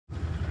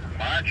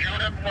March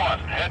Unit 1,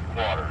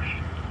 headquarters.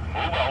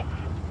 Move out.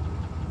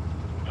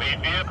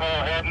 Lead vehicle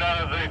heading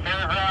out of the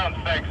fairgrounds.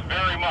 Thanks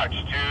very much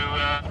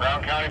to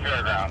Brown County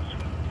Fairgrounds.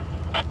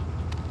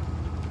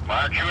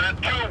 March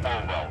Unit 2, move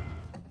out.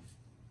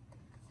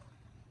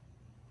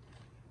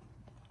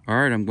 All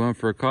right, I'm going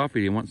for a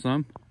coffee. Do you want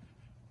some?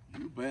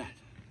 You bet.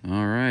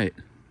 All right.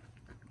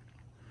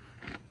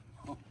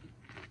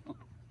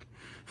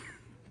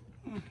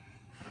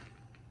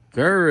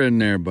 Throw her in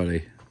there,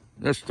 buddy.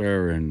 Let's throw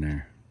her in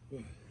there.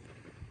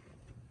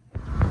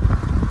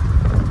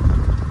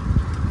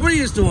 What are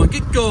you doing?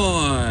 Get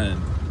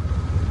going.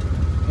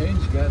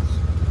 Change guts.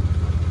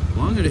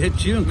 Well, I'm going to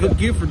hit you and cook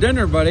you for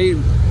dinner, buddy.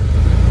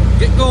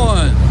 Get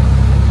going.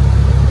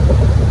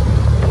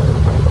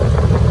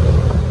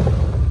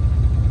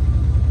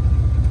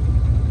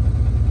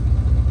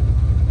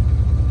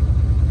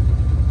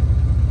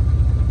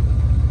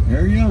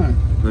 There you are.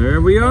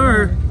 There we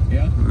are.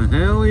 Yeah.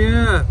 Hell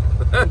yeah.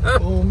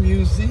 Full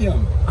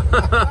museum.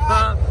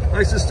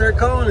 I should start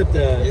calling it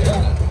that.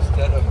 Yeah.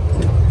 Instead of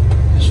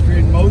history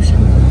in motion.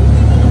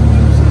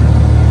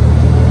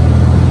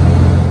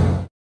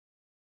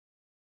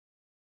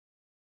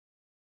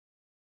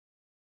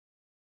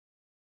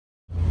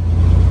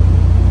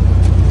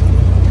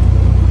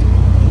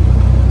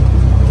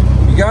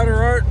 You got her,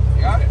 Art?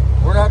 Got it.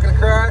 We're not going to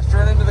crash,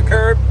 run into the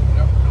curb.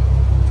 Nope.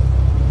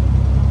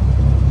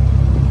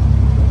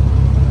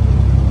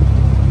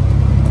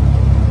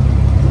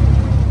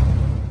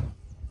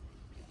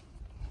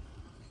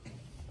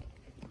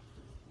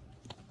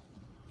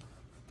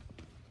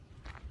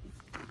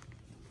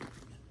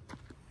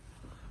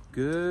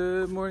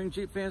 Good morning,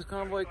 Jeep fans,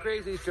 Convoy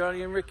crazies.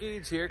 Johnny and Rick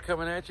Eads here,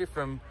 coming at you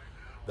from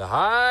the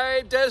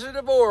high desert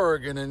of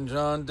Oregon in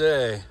John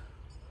Day.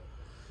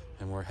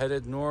 And we're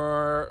headed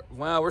north.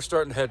 Well, we're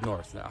starting to head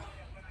north now.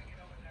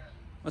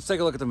 Let's take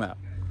a look at the map.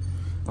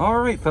 All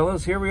right,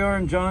 fellas, here we are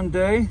in John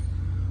Day.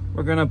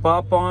 We're gonna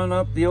bop on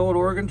up the old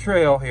Oregon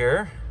Trail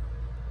here.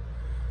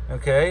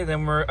 Okay,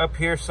 then we're up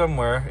here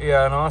somewhere.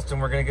 Yeah, in Austin,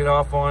 we're gonna get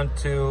off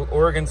onto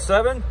Oregon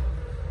 7.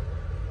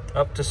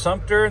 Up to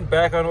Sumpter and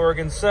back on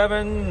Oregon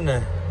 7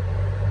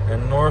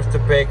 and north to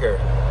Baker.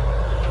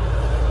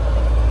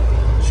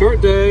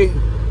 Short day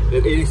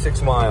at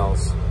 86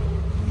 miles.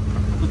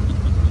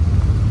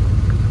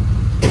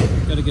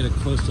 Got to get a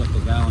close-up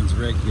of Alan's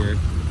rig here.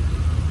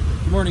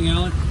 Good morning,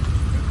 Alan.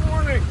 Good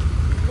morning.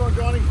 Good morning,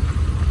 Johnny.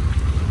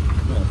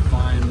 What a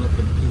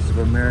fine-looking piece of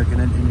American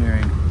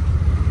engineering.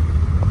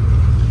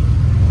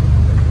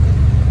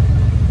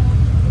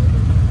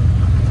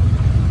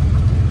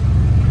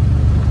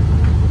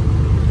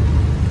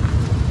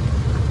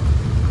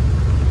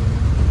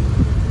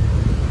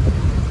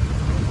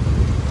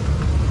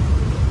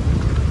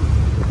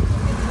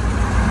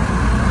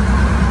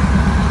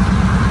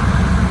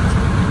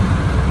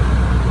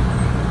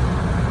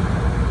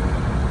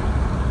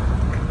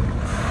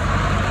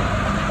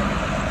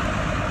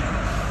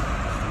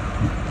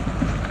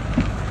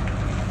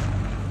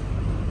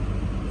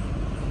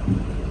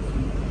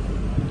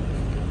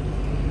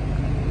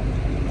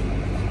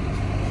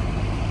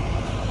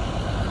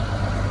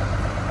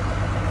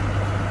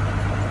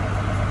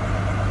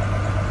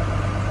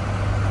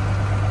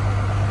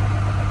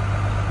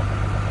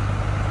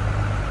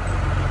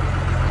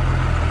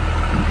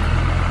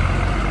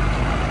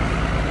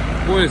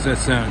 Boy, does that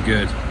sound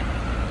good.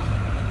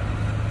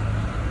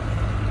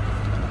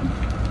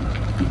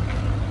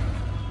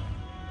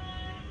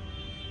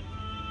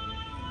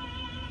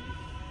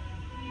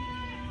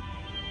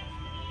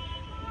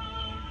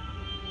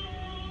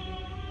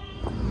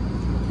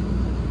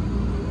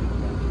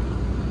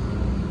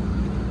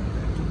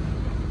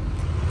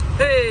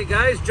 Hey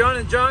guys, John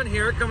and John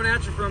here, coming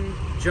at you from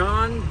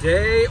John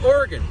Day,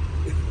 Oregon.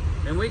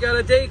 And we got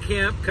a day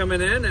camp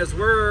coming in as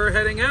we're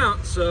heading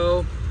out,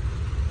 so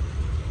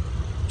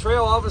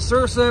trail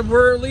officer said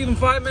we're leaving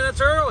 5 minutes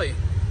early.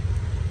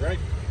 Right.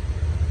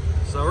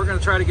 So we're gonna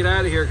try to get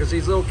out of here because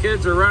these little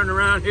kids are running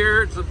around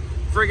here. It's a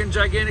friggin'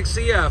 gigantic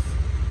CF.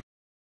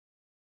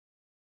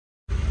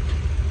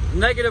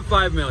 Negative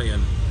 5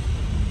 million.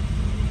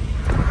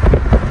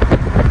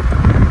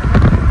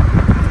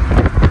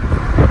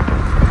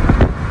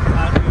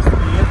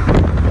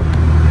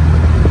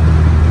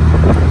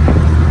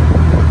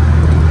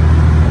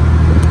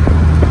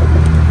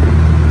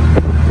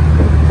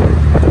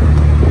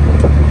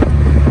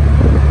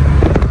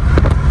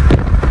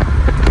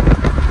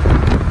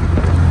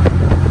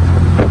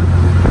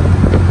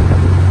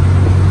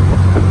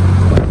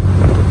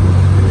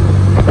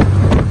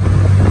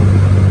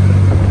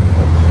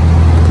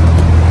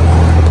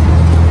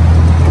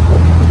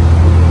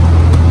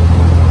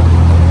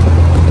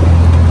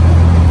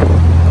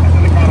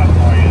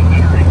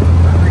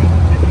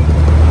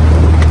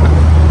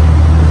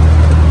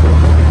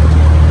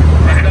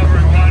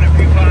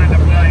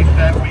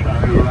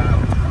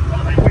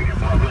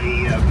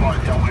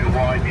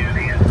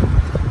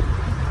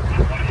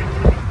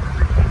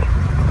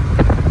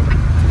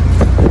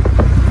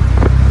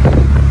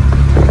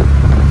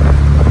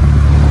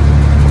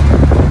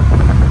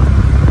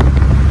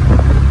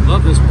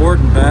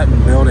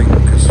 Manhattan building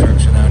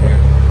construction out here.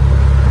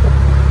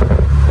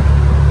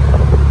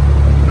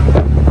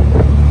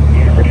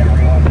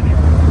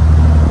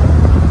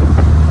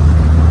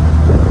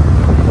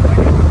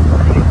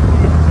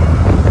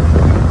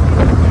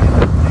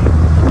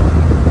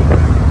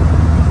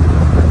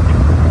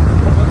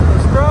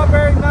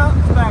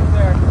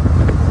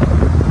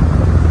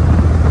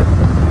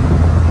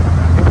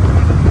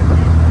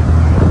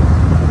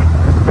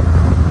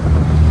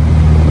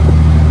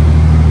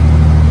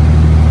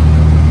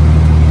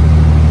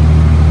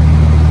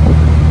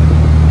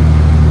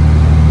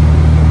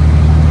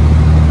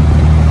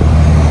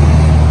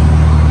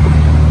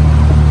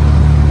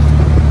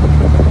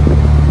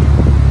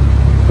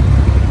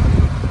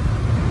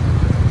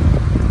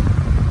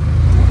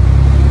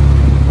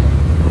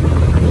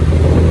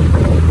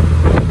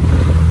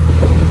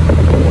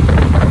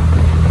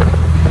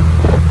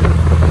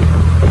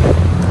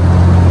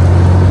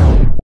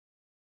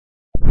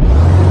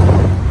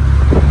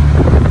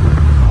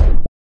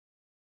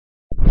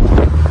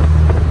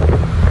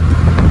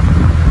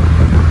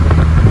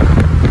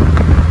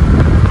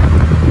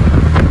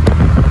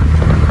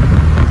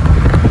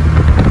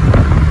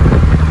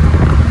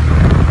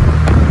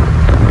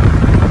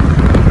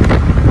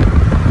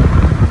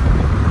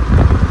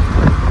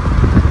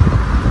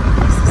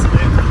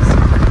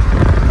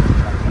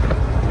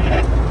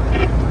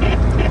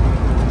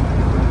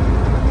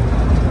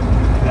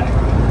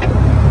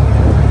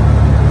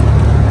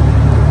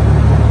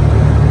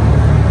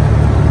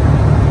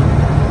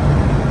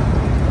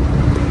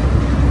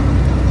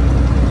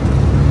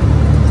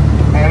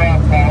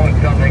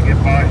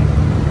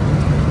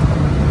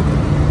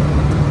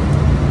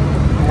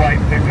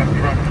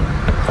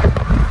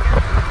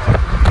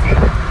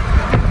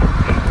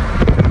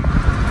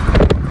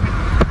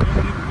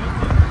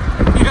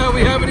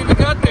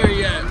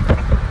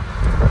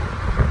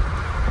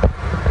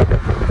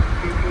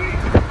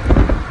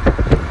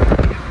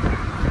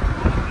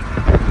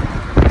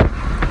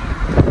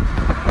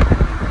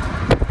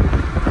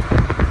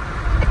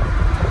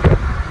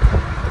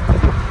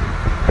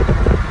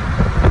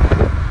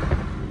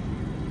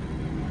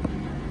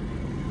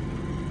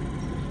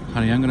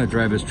 Honey, I'm gonna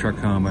drive this truck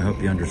home. I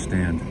hope you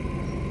understand.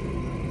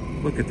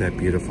 Look at that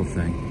beautiful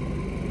thing.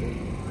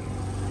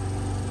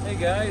 Hey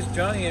guys,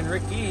 Johnny and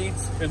Rick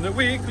Eads in the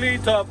weekly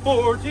top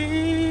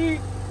 40.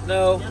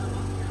 No,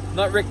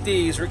 not Rick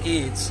Dees, Rick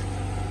Eads.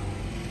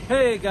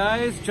 Hey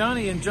guys,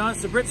 Johnny and John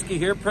Sabritsky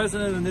here,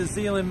 president of the New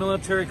Zealand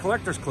Military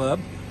Collectors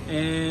Club.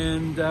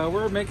 And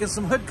we're making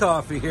some hood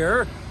coffee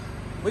here.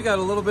 We got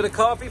a little bit of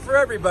coffee for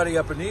everybody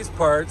up in these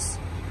parts.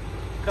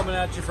 Coming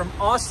at you from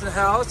Austin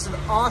House in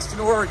Austin,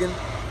 Oregon.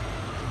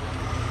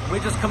 We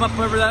just come up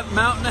over that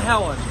mountain of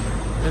Helen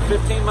at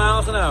 15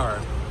 miles an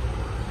hour.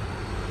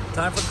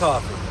 Time for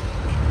coffee.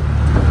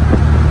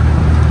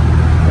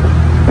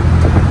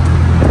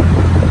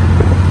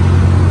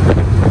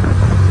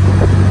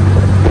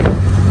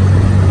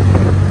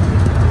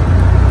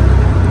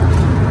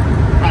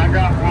 I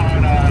got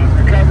one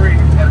recovery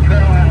or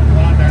trail has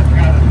one that's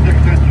got a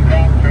 6-inch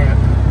drop to it.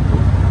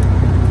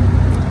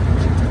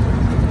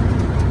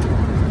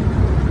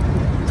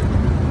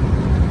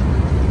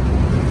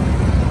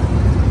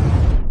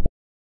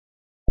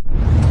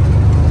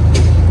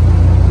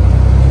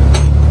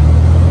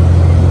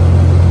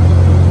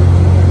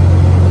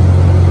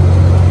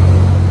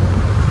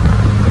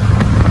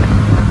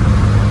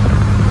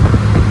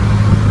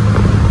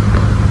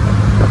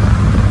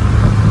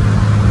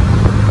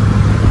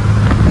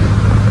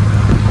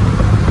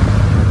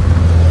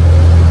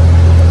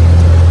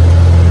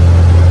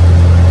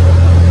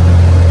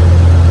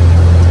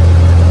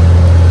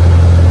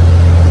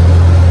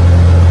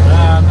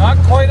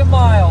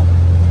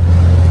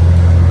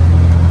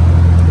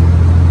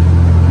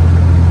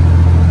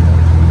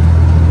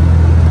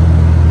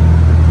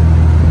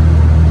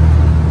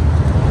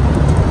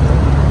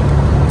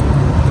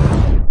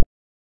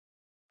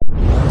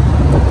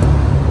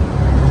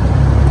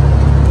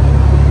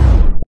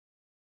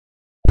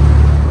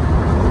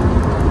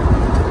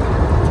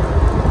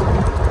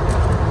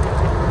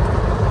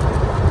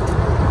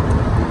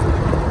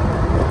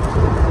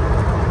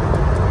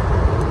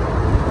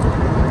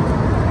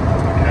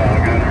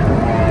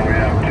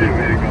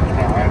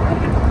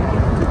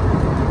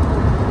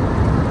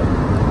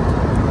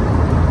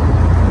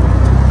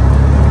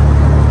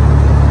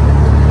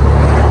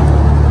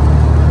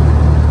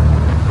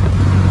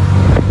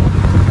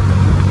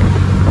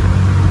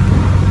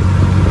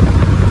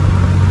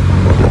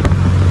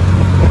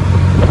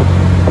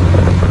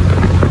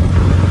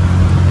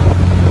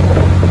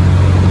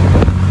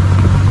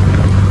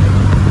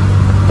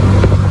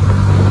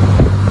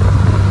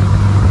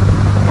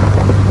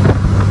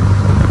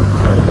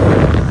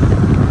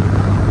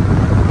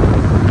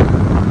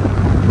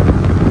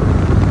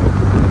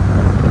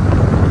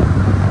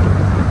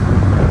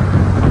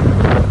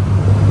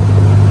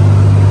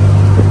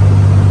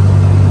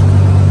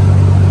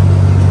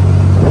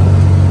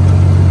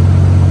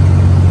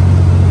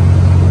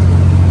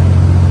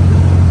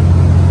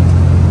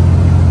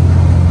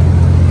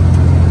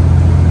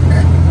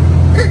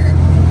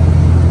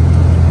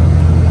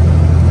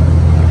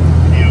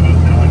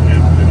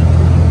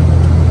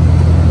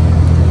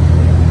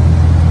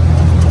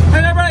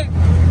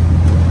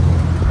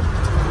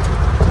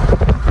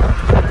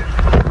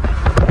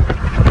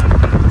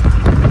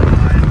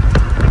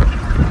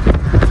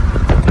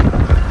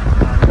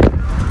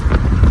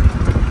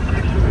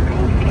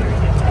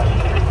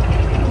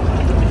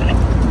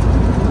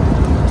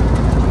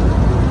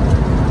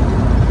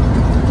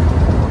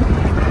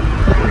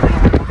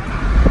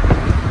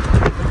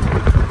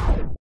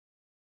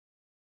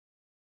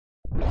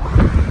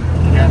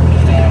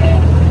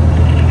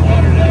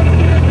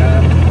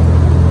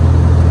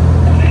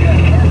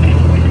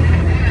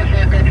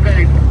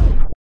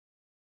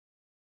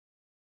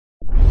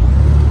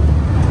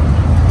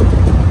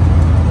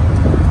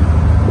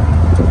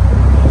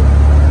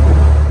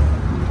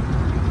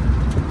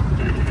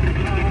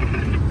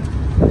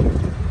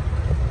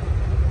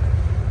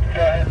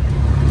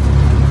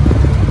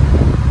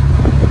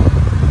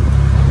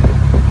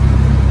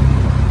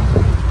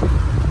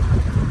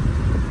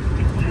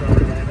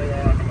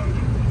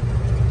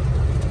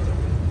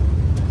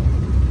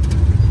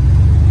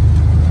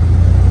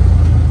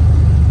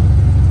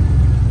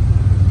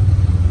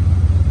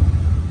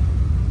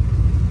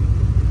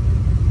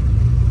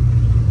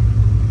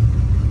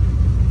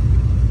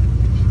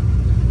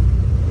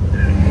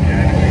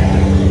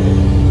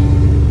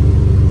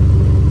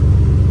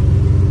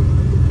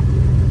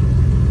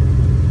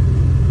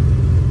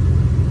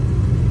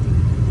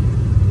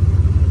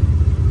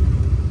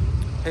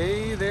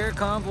 Hey there,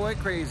 Convoy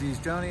Crazies.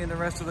 Johnny and the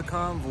rest of the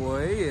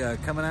convoy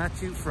coming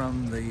at you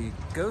from the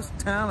ghost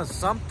town of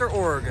Sumpter,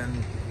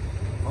 Oregon.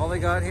 All they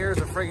got here is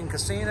a friggin'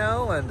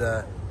 casino and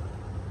a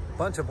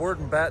bunch of board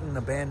and batten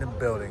abandoned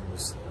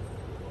buildings.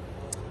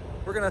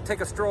 We're gonna take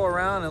a stroll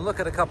around and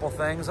look at a couple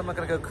things. I'm not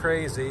gonna go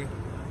crazy,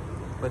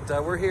 but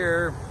we're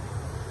here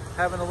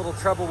having a little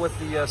trouble with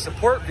the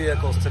support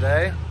vehicles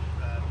today.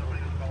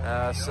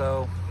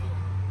 So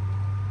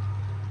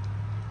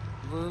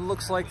it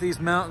looks like these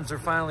mountains are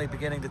finally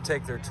beginning to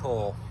take their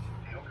toll.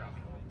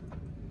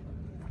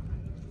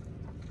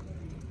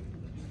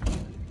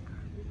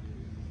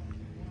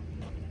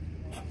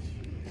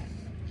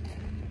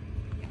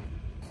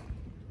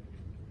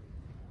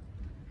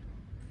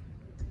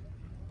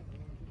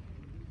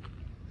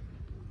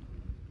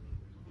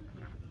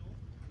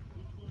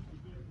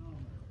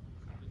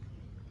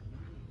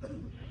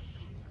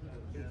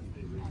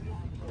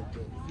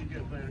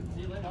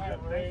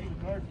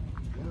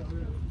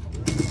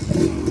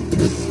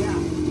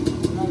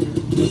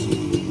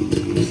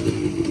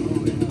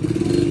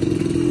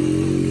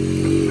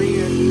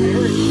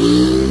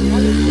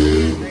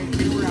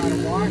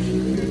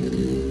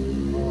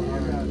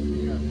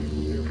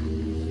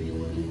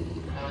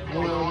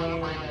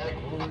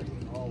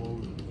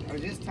 I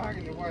was just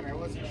talking to one. I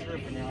wasn't sure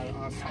if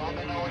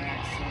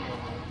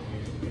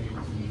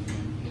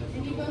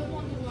And you both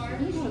want the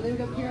large? No, they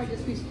would up here. I'd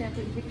just be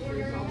snapping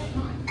pictures all the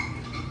time.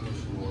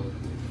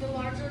 The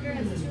large order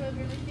has 2 of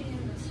everything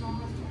and the small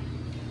has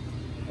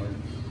 1.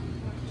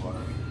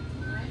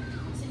 Alright.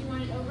 So you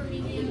want it over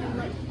medium and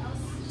what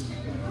else?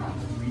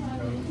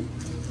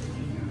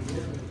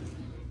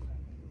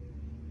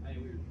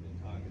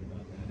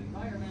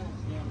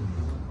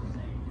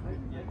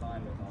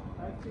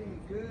 I've seen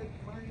good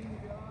mining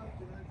jobs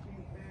and I've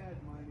seen bad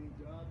mining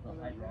jobs.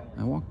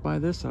 I walked by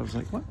this, I was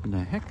like, what in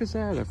the heck is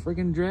that? A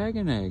friggin'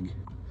 dragon egg.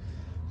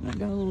 And I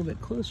got a little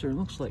bit closer, it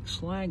looks like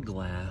slag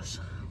glass.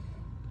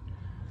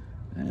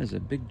 That is a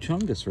big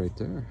chungus right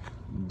there.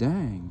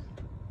 Dang.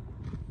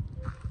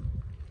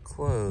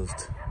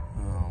 Closed.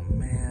 Oh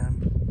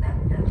man.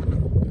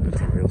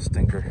 That's a real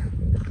stinker.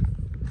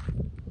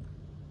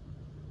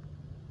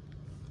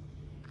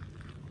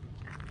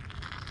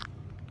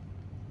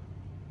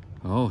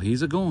 Oh,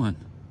 he's a going.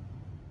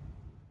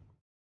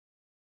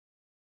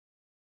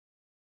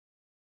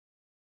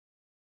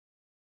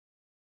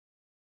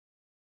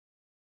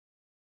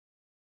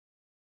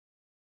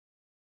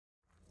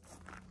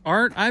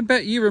 Art, I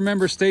bet you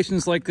remember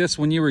stations like this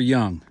when you were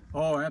young.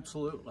 Oh,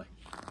 absolutely.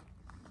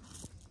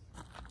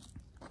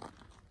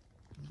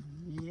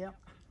 Yep.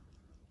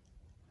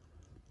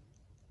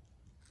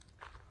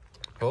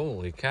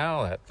 Holy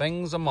cow, that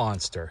thing's a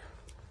monster.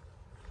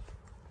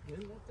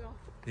 Isn't it though?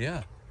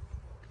 Yeah.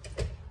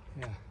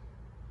 Yeah.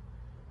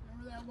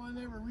 Remember that one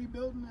they were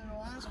rebuilding in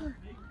Alaska?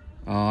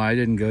 Oh, I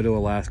didn't go to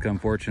Alaska,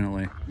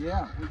 unfortunately.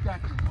 Yeah, we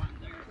got the one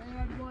there. They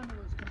had one that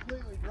was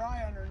completely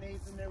dry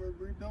underneath and they were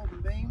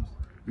rebuilding beams.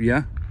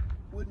 Yeah?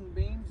 Wooden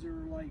beams. They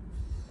were like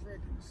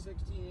frickin'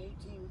 16,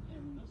 18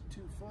 and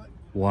 2 foot.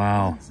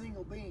 Wow. One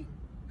single beam.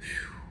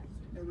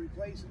 They're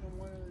replacing them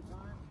one at a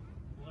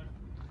time.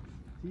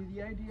 See,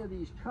 the idea of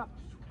these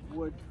cups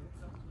would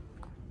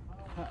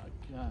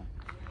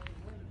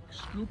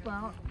scoop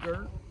out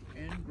dirt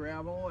and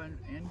gravel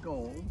and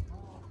gold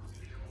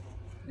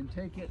and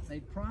take it,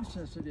 they'd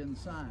process it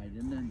inside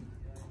and then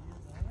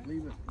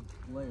leave it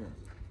layer.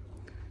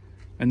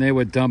 And they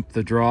would dump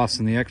the dross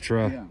and the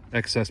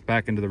excess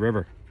back into the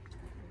river.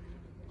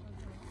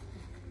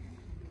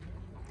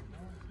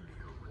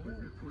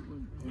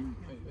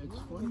 It's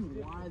funny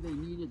why they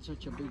needed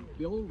such a big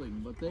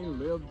building, but they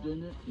lived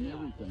in it and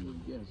everything,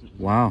 I guess. It was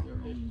Wow. their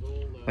own.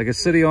 Like a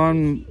city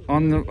on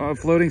the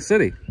floating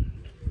city.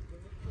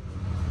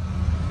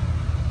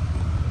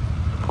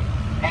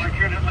 March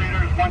unit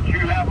leaders, once you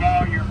have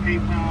all your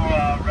people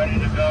ready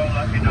to go,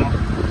 let me know.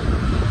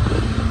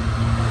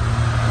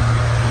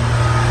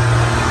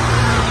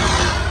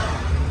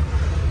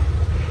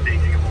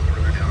 Staging a little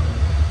further down.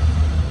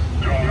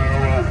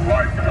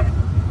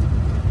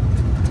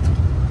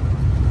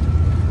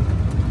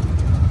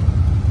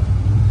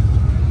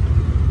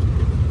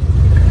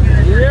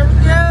 Here we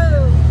go!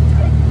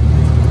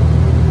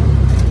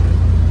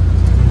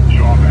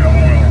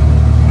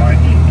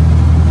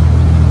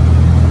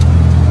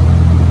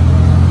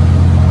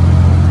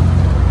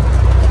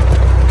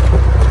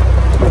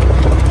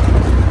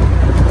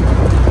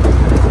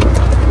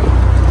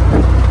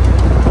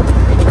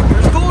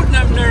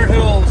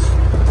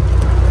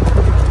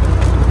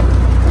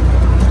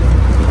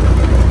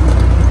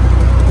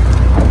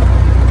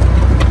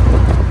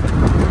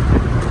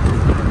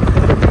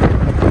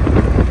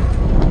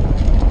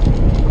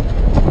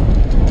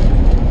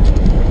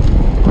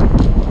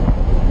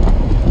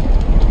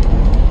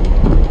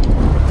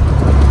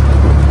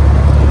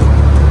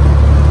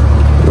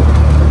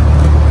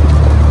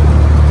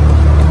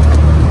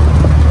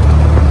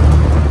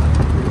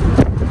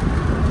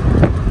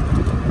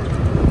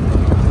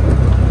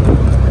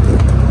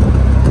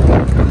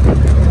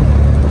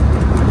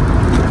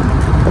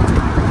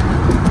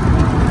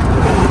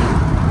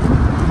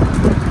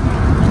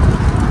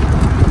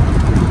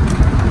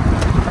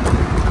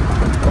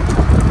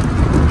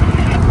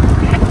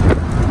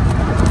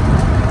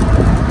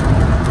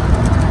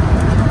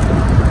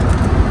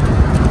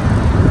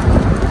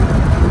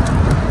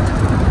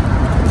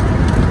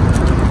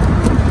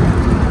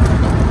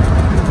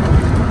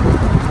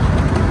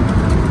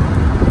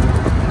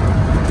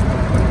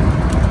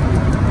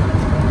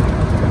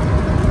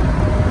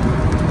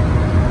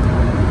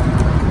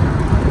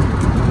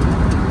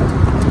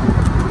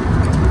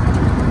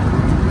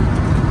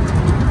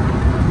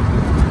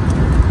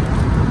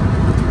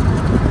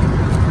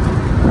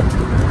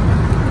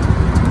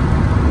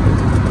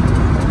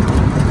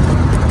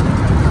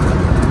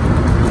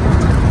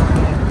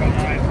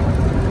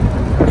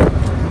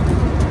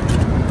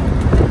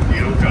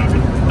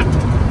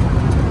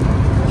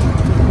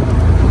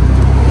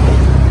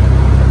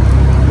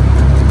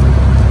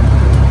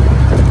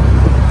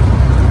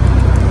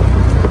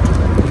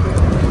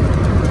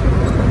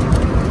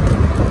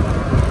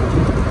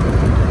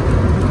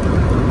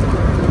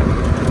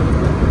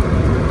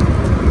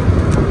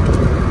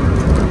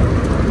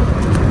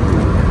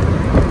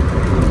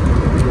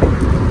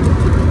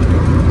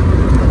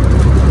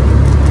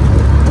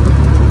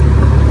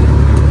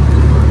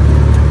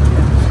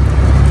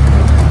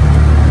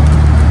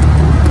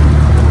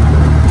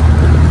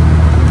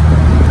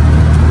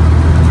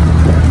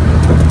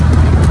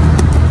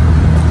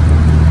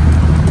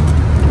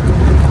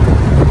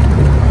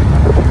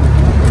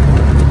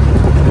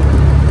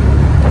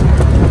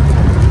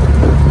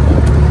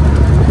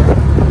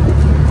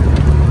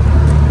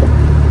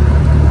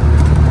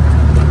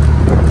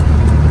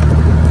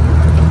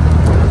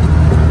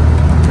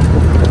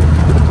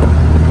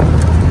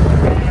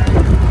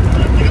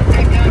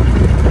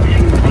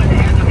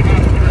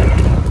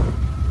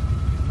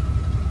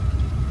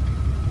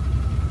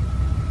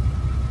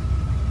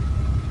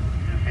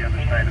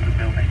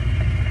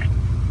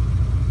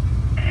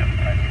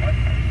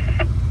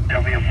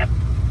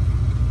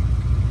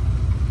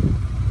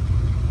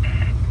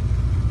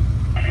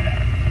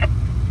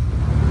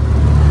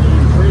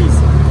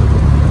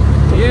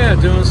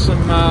 doing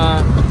some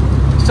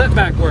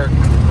setback work.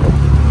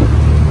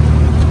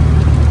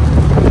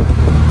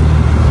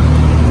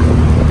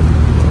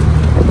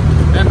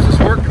 That's just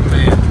working,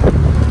 man.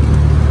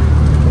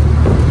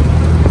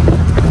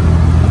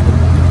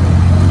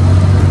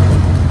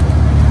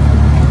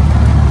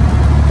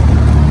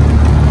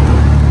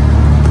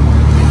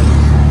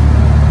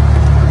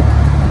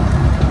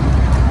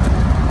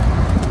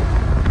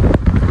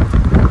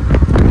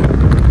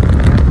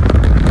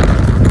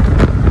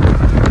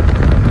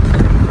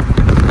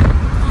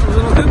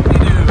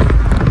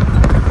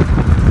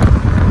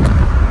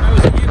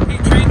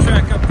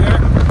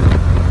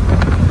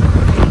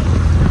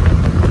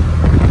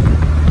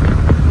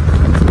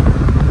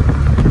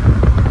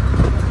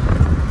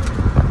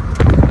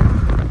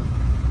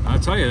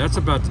 That's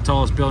about the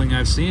tallest building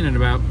I've seen in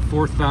about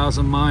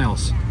 4,000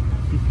 miles.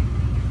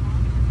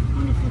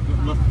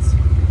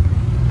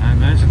 I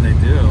imagine they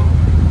do.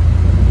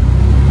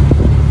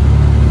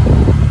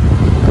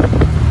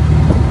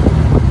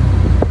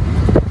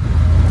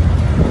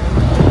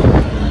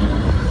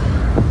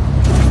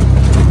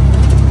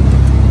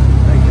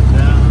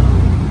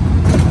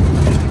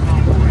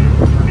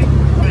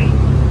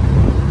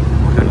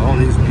 Look at all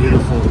these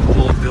beautiful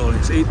old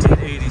buildings.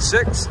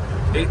 1886,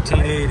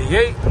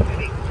 1888.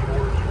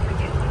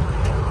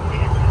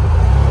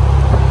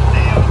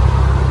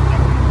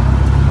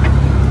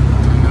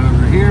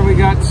 Here we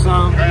got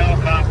some trail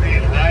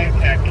copies right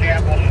at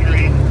Campbell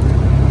Street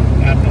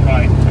at the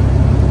light.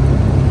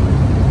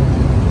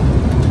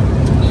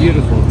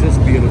 Beautiful, just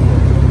beautiful.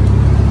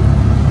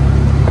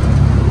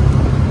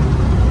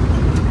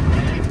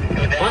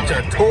 Bunch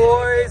of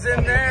toys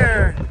in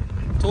there.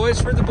 Toys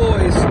for the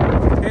boys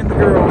and the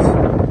girls.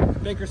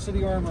 Baker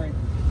City Armory.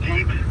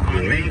 Jeep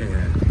on me.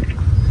 Yeah.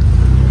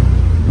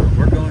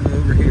 We're going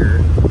over here.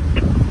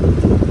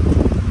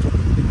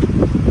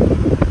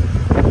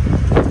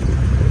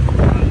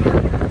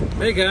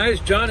 Hey guys,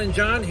 John and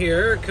John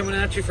here, coming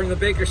at you from the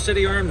Baker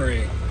City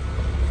Armory.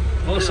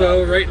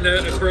 Also, right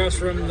across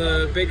from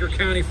the Baker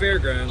County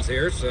Fairgrounds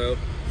here, so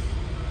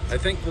I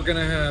think we're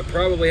gonna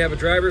probably have a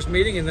driver's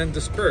meeting and then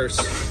disperse.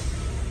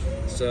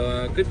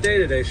 So, good day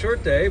today,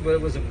 short day, but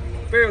it was a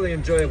fairly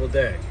enjoyable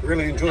day.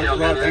 Really enjoyed it a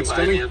lot. Thanks,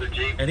 Timmy.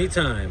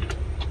 Anytime.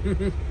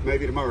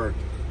 Maybe tomorrow.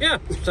 Yeah,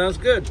 sounds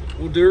good.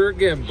 We'll do her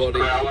again, buddy.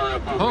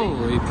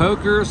 Holy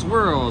pokers,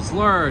 world's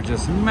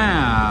largest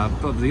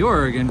map of the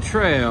Oregon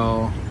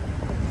Trail.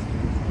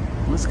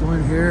 Let's go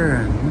in here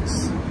and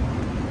let's...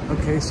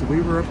 Okay, so we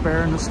were up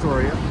there in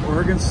Astoria,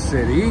 Oregon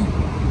City.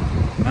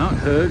 Mount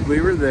Hood, we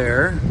were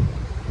there.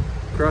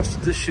 Across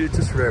the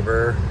Deschutes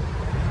River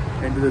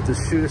into the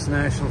Deschutes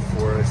National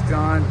Forest.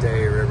 John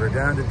Day River,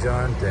 down to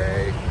John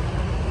Day.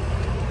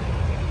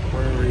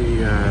 Where are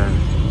we?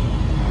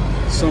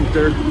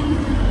 Sumpter.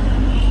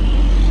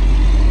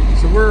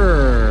 So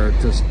we're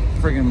just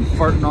friggin'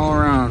 farting all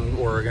around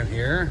Oregon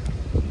here.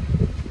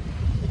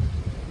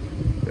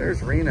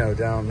 There's Reno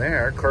down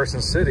there,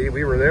 Carson City.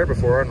 We were there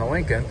before on the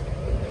Lincoln.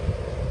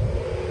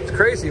 It's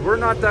crazy, we're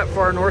not that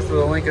far north of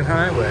the Lincoln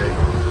Highway.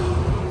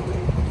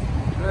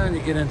 And then you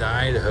get into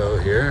Idaho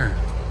here.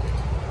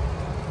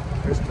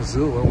 There's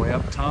Missoula way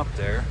up top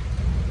there.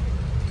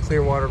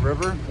 Clearwater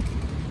River,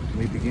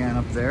 we began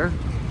up there.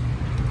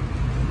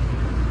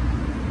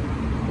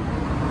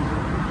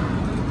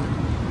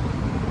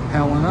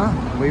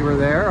 Helena, we were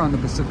there on the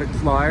Pacific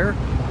Flyer.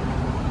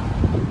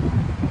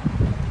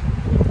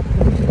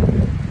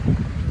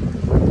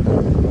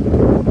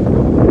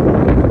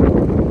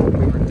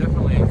 We were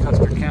definitely in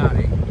Custer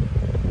County.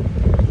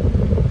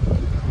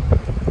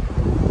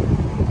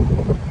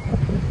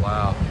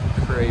 Wow,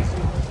 crazy.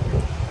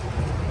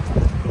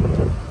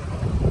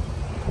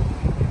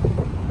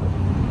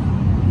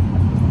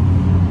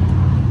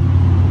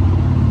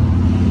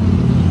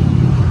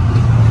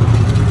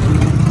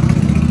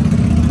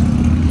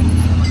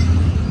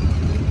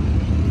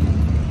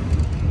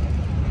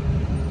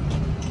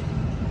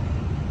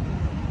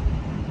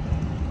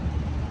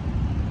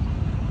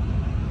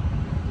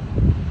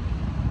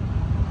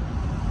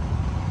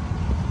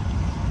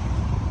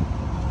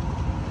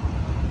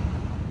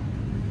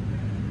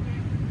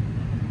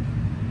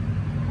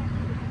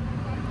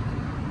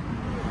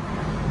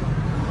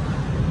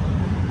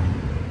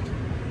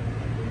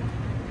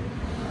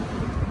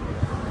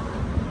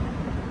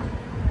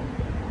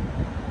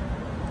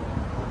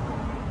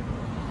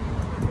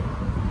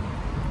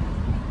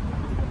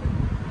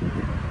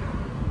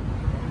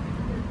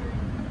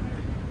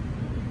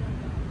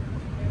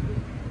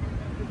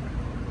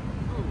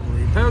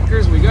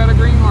 Pokers, we got a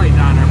green light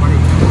down there, buddy.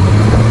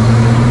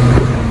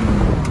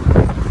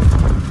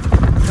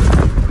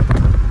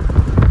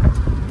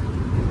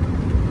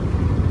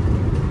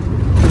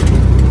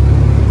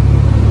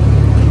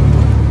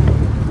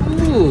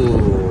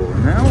 Ooh,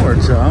 now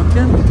we're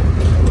talking.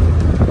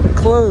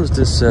 Closed,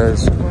 it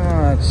says.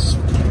 Well, it's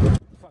fucking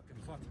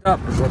fucked up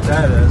is what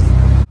that is.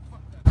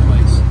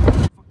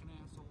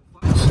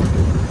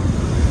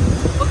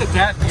 Look at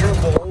that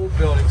beautiful old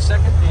building,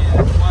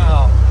 second-hand.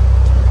 Wow.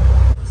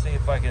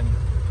 If I can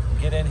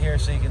get in here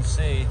so you can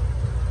see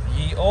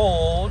ye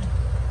old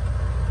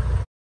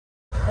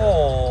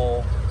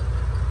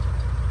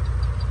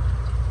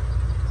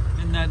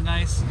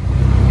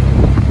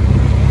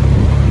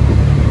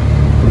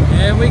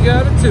we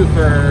got a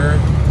twofer.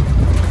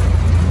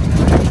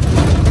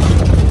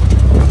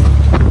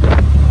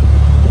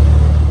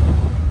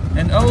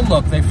 And oh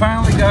look, they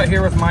finally got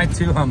here with my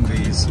 2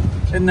 Humvees.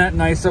 Isn't that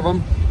nice of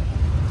them?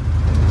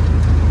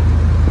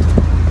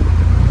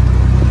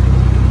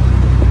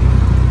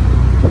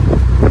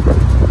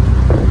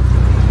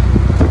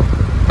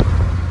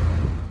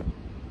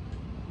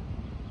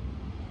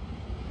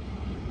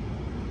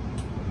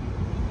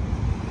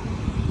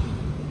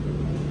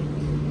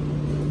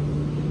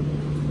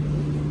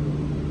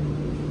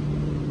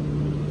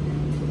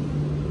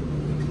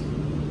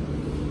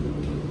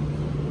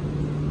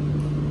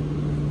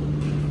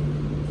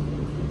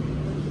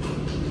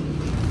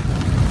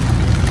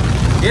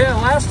 Yeah,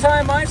 last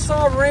time I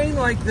saw rain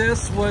like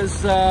this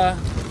was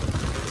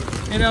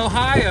in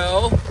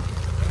Ohio.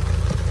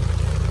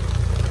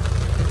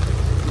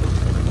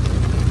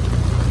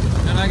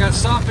 And I got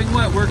sopping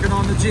wet working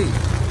on the Jeep.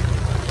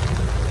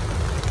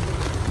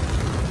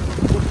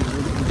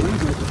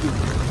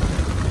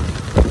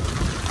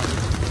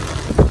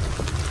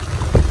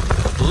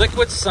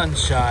 Liquid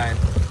sunshine.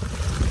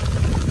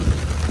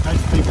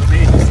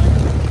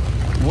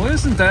 Well,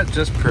 isn't that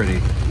just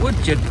pretty?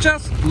 Would you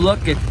just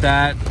look at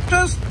that?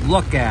 Just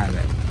look at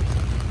it.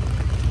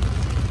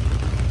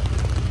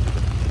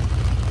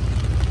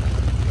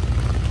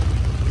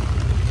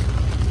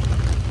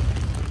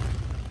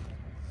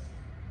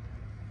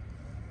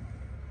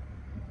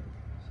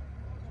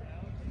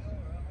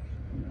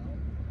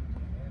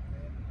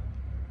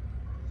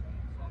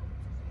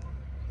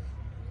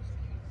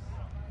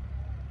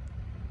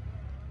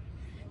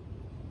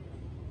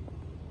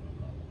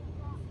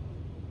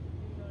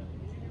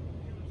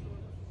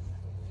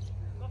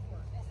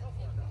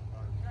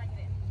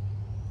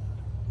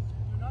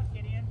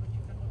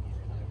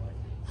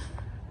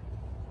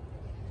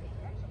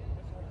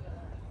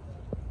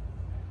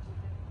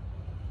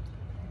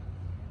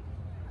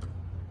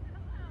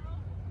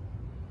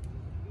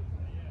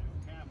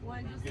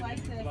 One just like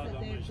this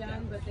that they've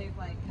done, but they've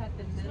like cut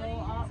the middle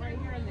off right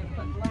here and they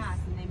put glass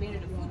and they made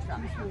it a food truck.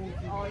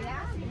 Oh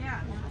yeah?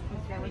 Yeah.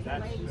 There was a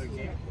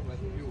lady.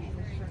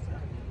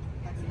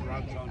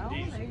 Oh,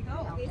 there you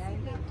go. Okay.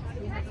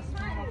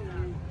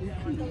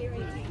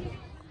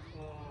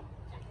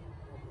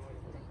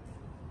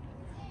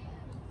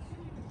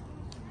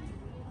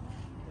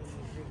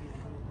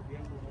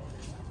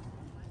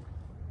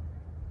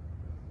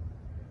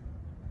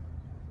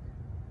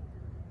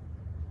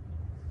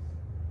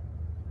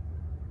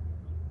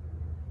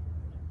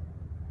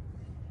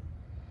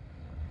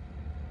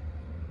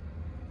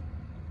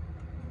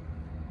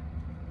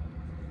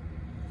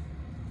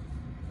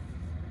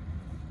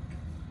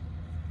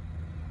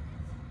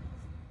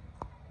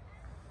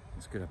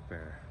 Let's get up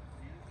there.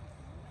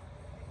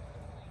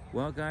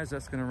 Well, guys,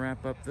 that's going to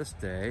wrap up this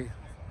day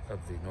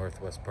of the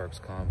Northwest Parks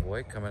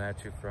Convoy, coming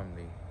at you from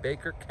the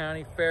Baker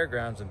County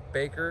Fairgrounds in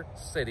Baker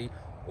City,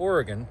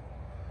 Oregon,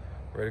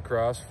 right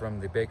across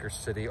from the Baker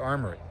City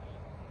Armory.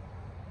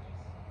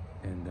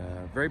 And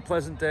very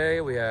pleasant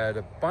day. We had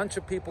a bunch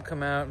of people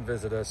come out and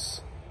visit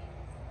us.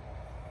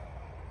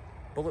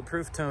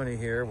 Bulletproof Tony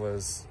here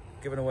was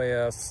giving away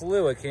a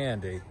slew of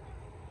candy.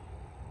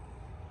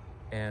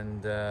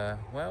 And,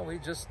 well, we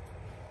just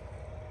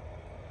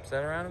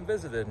sat around and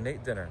visited and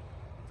ate dinner.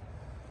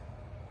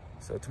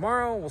 So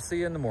tomorrow, we'll see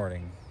you in the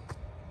morning.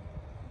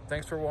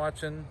 Thanks for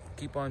watching.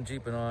 Keep on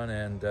jeeping on,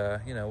 and,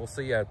 you know, we'll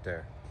see you out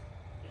there.